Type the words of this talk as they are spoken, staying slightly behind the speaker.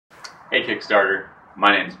Hey Kickstarter,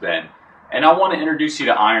 my name's Ben, and I want to introduce you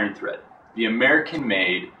to IRONTHREAD, the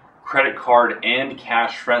American-made, credit card and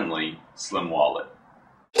cash-friendly slim wallet.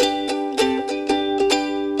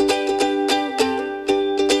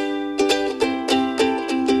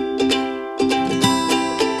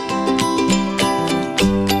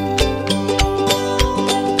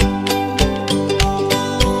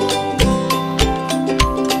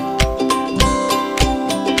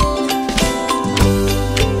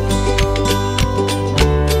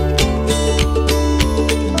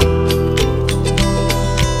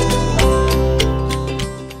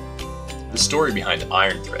 The story behind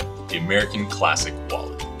IRONTHREAD, the American classic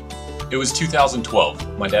wallet. It was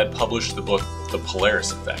 2012. My dad published the book, The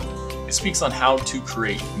Polaris Effect. It speaks on how to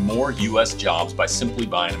create more US jobs by simply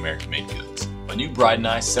buying American-made goods. My new bride and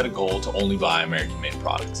I set a goal to only buy American-made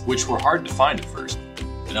products, which were hard to find at first.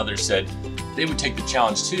 And others said they would take the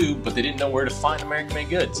challenge too, but they didn't know where to find American-made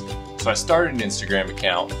goods. So I started an Instagram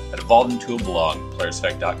account that evolved into a blog,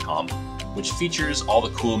 polariseffect.com, which features all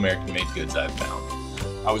the cool American-made goods I've found.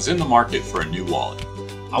 I was in the market for a new wallet.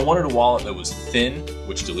 I wanted a wallet that was thin,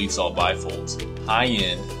 which deletes all bifolds,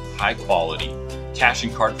 high-end, high-quality, cash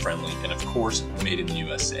and card friendly, and of course, made in the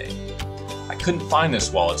USA. I couldn't find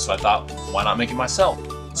this wallet, so I thought, why not make it myself?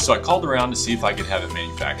 So I called around to see if I could have it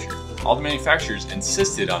manufactured. All the manufacturers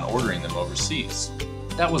insisted on ordering them overseas.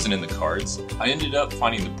 That wasn't in the cards. I ended up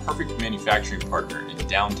finding the perfect manufacturing partner in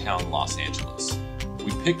downtown Los Angeles.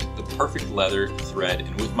 We picked the perfect leather, thread,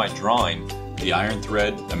 and with my drawing, the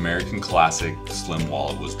IRONTHREAD American Classic Slim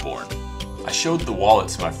Wallet was born. I showed the wallet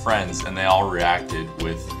to my friends and they all reacted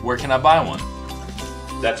with, "Where can I buy one?"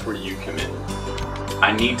 That's where you come in.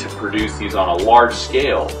 I need to produce these on a large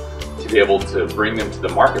scale to be able to bring them to the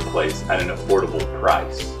marketplace at an affordable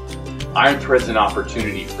price. IRONTHREAD's an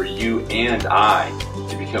opportunity for you and I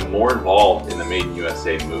to become more involved in the Made in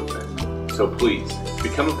USA movement. So please,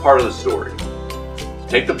 become a part of the story.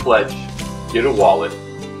 Take the pledge, get a wallet,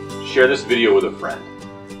 share this video with a friend,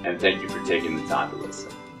 and thank you for taking the time to listen.